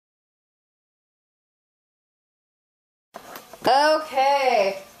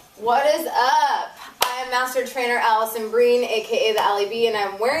Okay, what is up? I am Master Trainer Allison Breen, aka the Allie B, and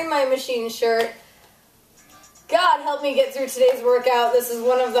I'm wearing my machine shirt. God help me get through today's workout. This is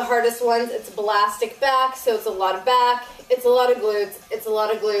one of the hardest ones. It's elastic back, so it's a lot of back, it's a lot of glutes, it's a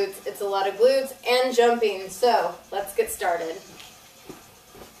lot of glutes, it's a lot of glutes, and jumping. So let's get started.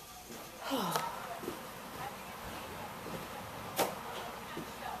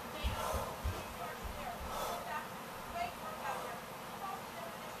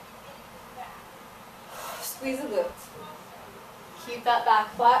 Squeeze the glutes. Keep that back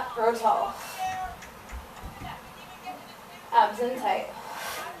flat, grow tall. Abs in tight.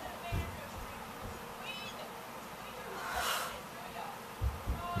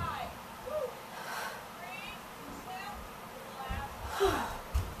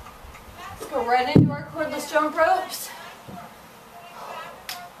 Let's go right into our cordless jump ropes.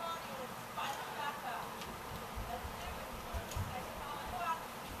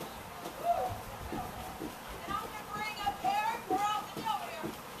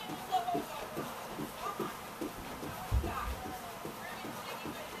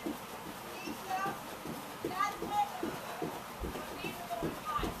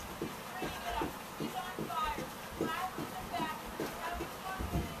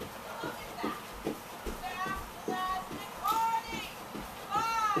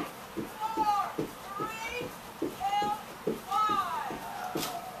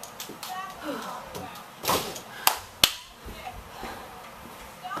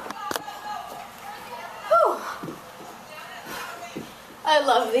 I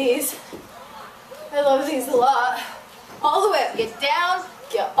love these. I love these a lot. All the way up. Get down,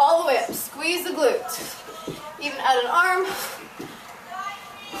 get all the way up. Squeeze the glutes. Even add an arm.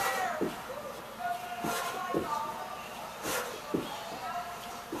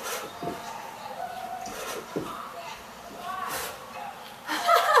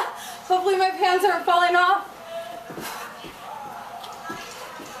 Hopefully my pants aren't falling off.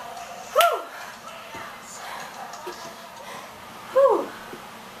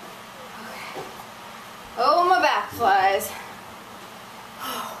 Oh, my back flies.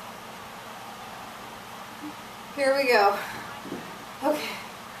 Here we go. Okay.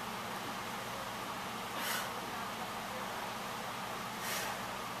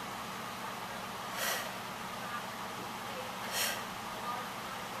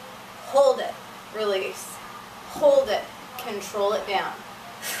 Hold it. Release. Hold it. Control it down.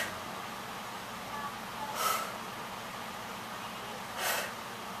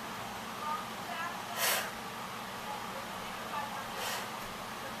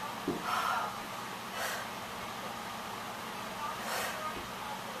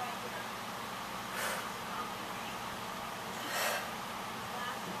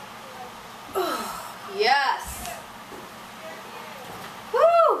 Yes. Woo.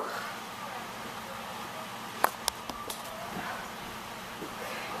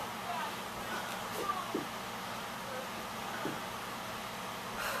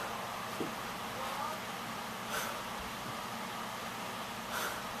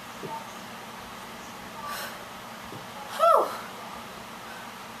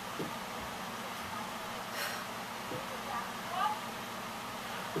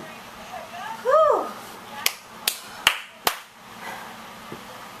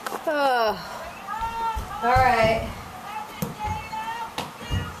 All right.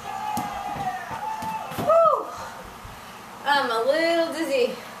 Whew. I'm a little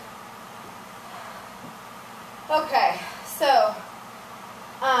dizzy. Okay, so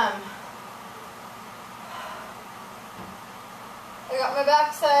I got my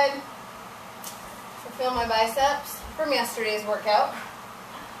backside. I feel my biceps from yesterday's workout.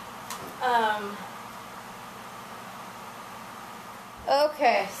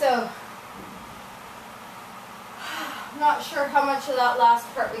 Okay, so I'm not sure how much of that last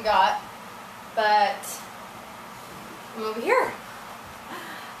part we got, but I'm over here.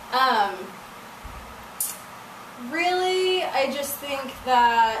 Really, I just think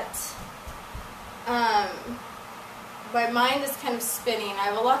that my mind is kind of spinning. I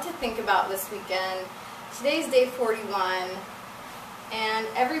have a lot to think about this weekend. Today's day 41, and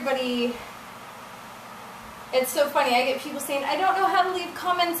everybody... It's so funny, I get people saying, I don't know how to leave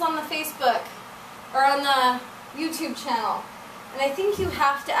comments on the Facebook or on the YouTube channel. And I think you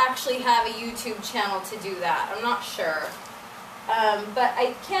have to actually have a YouTube channel to do that. I'm not sure. But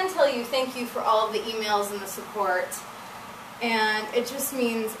I can tell you thank you for all of the emails and the support. And it just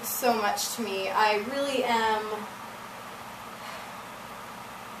means so much to me. I really am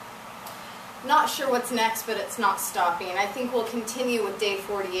not sure what's next, but it's not stopping. I think we'll continue with day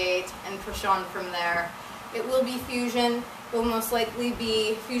 48 and push on from there. It will be fusion. will most likely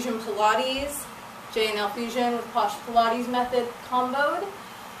be Fusion Pilates, JNL Fusion with Posh Pilates method comboed.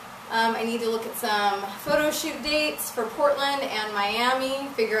 I need to look at some photo shoot dates for Portland and Miami,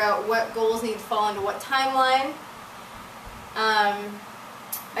 figure out what goals need to fall into what timeline.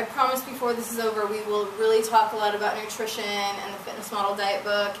 I promise before this is over we will really talk a lot about nutrition and the fitness model diet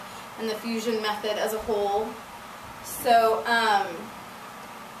book and the fusion method as a whole. So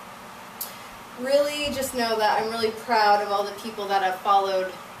really just know that I'm really proud of all the people that have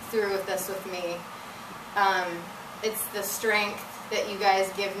followed through with this with me. It's the strength that you guys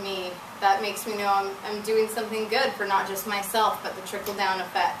give me that makes me know I'm doing something good for not just myself but the trickle-down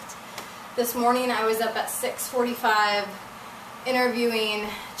effect. This morning I was up at 6:45 interviewing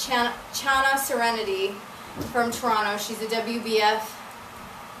Chana Serenity from Toronto. She's a WBF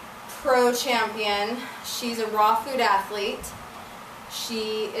pro champion. She's a raw food athlete.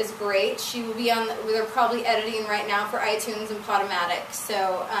 She is great. She will be on, they're probably editing right now for iTunes and Podomatic.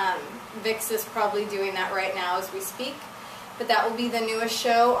 So Vix is probably doing that right now as we speak. But that will be the newest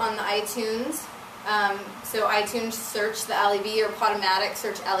show on the iTunes. So iTunes search the Ali B, or Podomatic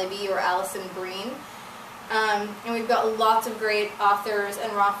search Ali B or Allison Breen. And we've got lots of great authors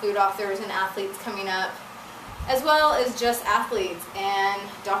and raw food authors and athletes coming up, as well as just athletes and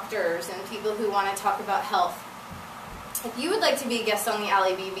doctors and people who want to talk about health. If you would like to be a guest on the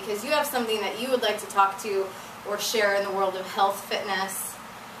Ali B because you have something that you would like to talk to or share in the world of health, fitness,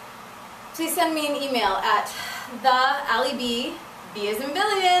 please send me an email at thealib, B as in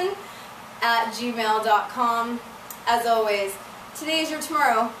billion, @gmail.com. As always, today is your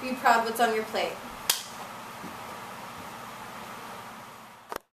tomorrow. Be proud what's on your plate.